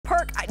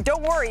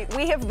don't worry,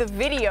 we have the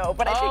video,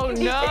 but I think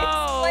you need to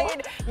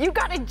explain. You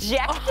got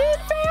ejected,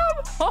 fam?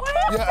 What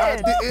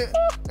happened?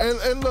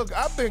 And look,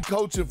 I've been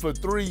coaching for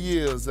 3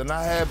 years, and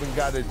I haven't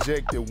got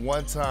ejected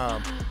one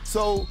time.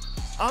 So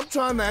I'm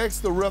trying to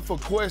ask the ref a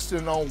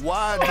question on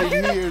why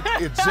did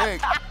he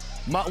eject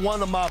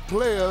one of my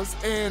players,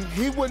 and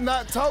he would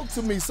not talk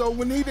to me. So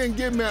when he didn't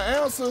give me an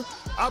answer,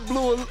 I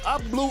blew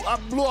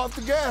off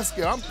the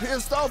gasket. I'm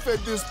pissed off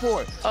at this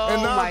point.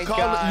 And now I'm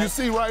calling. You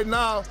see, right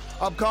now,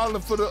 I'm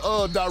calling for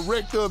the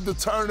director of the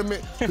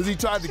tournament because he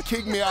tried to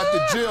kick me out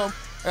the gym.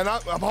 And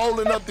I'm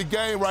holding up the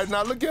game right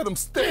now. Look at him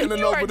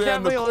standing over there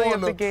in the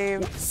corner.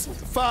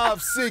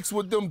 5'6"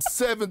 with them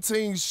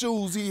 17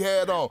 shoes he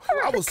had on.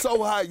 I was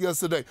so hot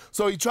yesterday.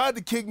 So he tried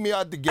to kick me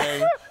out the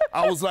game.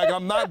 I was like,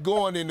 I'm not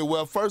going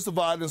anywhere. First of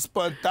all, I done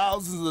spent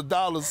thousands of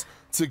dollars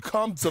to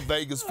come to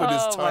Vegas for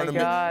this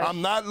tournament.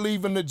 I'm not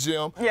leaving the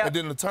gym. And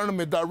then the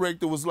tournament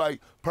director was like,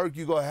 Perk,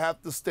 you're going to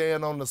have to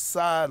stand on the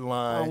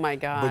sideline. Oh, my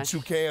gosh. But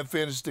you can't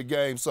finish the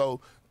game.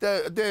 So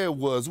there it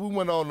was. We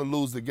went on to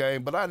lose the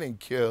game, but I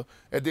didn't care.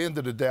 At the end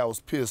of the day, I was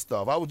pissed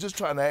off. I was just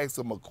trying to ask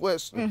him a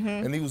question,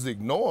 and he was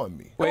ignoring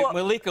me. Wait,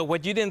 Malika,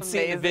 what you didn't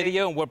see in the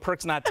video and what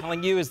Perk's not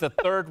telling you is the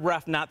third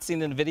ref not seen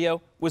in the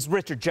video was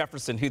Richard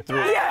Jefferson who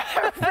threw it.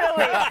 Yeah,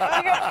 really.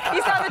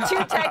 You saw the 2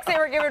 texts they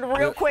were given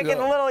real quick and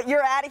a little,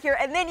 you're out of here.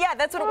 And then, yeah,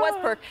 that's what it was,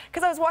 Perk,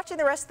 because I was watching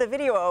the rest of the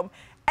video,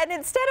 and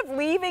instead of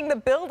leaving the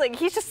building,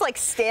 he's just like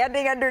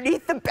standing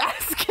underneath the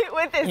basket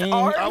with his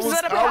arms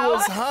I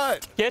was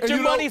hot. Get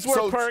your money's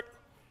worth, Perk.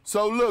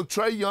 So look,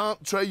 Trey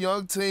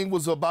Young team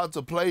was about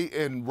to play,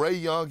 and Ray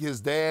Young, his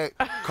dad,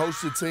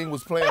 coached the team,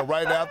 was playing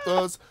right after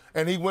us,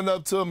 and he went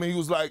up to him and he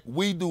was like,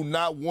 we do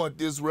not want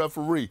this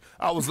referee.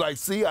 I was like,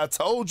 see, I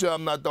told you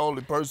I'm not the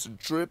only person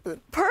tripping.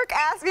 Perk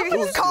asked me if he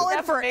was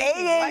calling for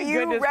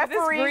AAU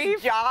referee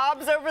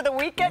jobs over the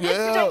weekend. It's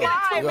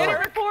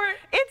July.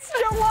 It's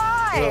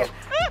July.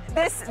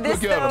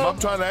 Look at him. I'm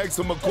trying to ask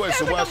him a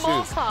question. Watch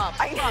this.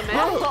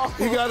 Look,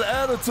 he got an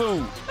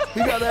attitude. He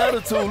got an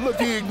attitude. Look,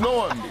 he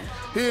ignored me.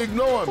 He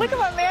ignored me. Look at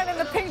my man in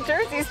the pink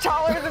jersey. He's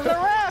taller than the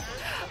ref.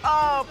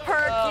 Oh,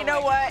 Perk, you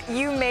know what?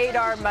 You made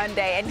our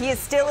Monday, and he is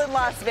still in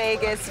Las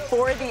Vegas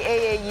for the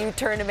AAU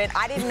tournament.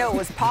 I didn't know it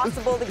was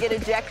possible to get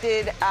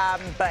ejected,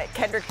 but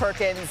Kendrick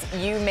Perkins,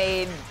 you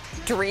made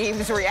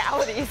dreams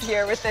realities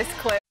here with this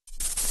clip.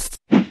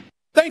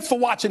 Thanks for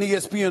watching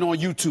ESPN on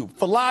YouTube.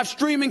 For live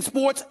streaming,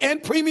 sports,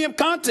 and premium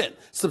content,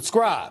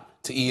 subscribe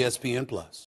to ESPN+.